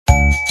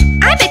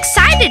I'm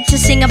excited to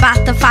sing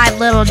about the 5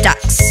 little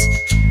ducks.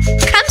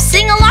 Come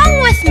sing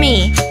along with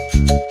me.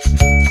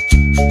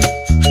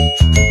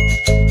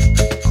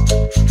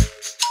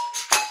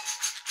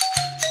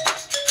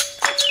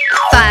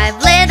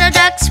 Five little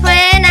ducks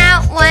went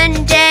out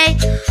one day,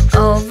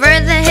 over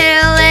the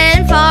hill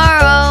and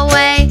far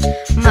away.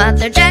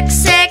 Mother duck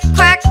said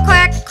quack,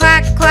 quack,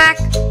 quack, quack.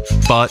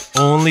 But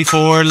only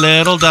 4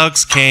 little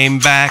ducks came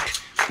back.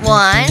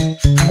 1,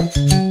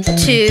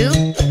 2,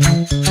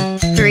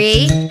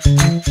 3,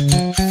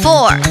 4.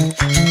 4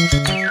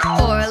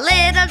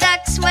 little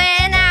ducks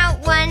went out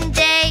one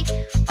day,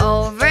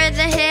 over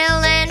the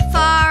hill and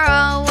far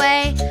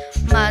away.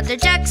 Mother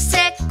duck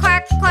said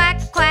quack,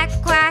 quack, quack,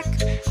 quack.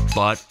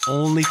 But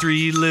only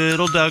 3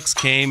 little ducks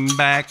came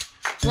back.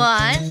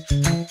 1,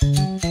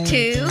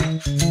 2,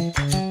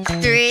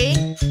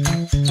 3.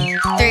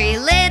 3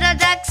 little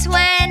ducks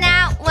went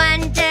out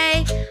one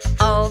day,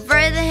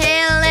 over the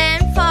hill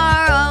and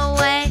far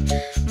away.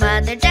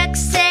 Mother duck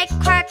said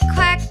quack,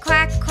 quack,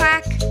 quack,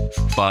 quack.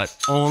 But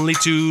only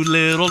 2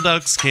 little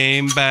ducks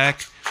came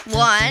back.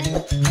 1, 2. 2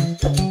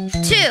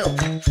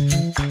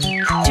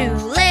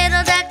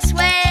 little ducks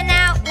went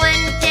out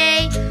one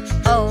day,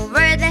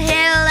 over the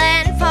hill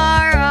and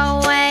far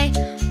away.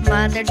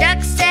 Mother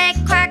duck said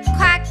quack,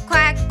 quack,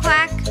 quack,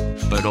 quack.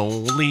 But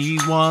only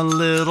 1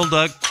 little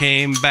duck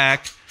came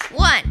back.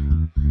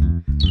 1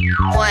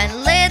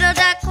 little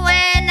duck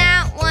went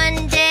out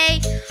one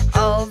day,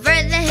 over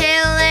the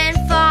hill and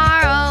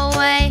far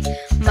away.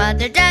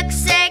 Mother duck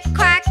said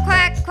quack,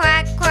 quack,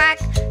 quack, quack.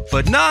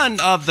 But none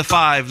of the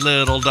 5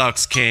 little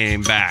ducks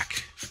came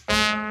back.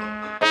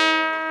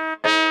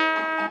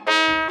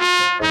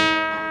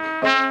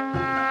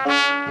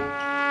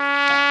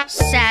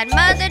 Sad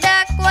mother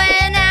duck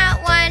went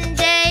out one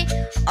day,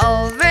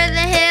 over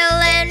the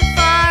hill and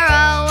far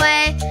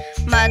away.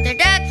 Mother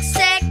duck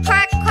said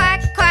quack,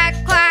 quack, quack,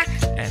 quack.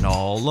 And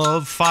all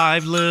of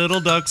 5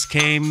 little ducks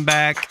came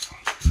back.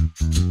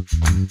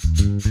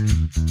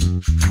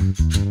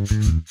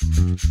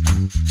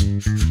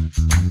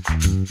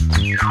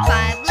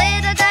 Five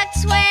little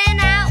ducks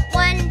went out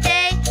one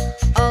day,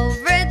 over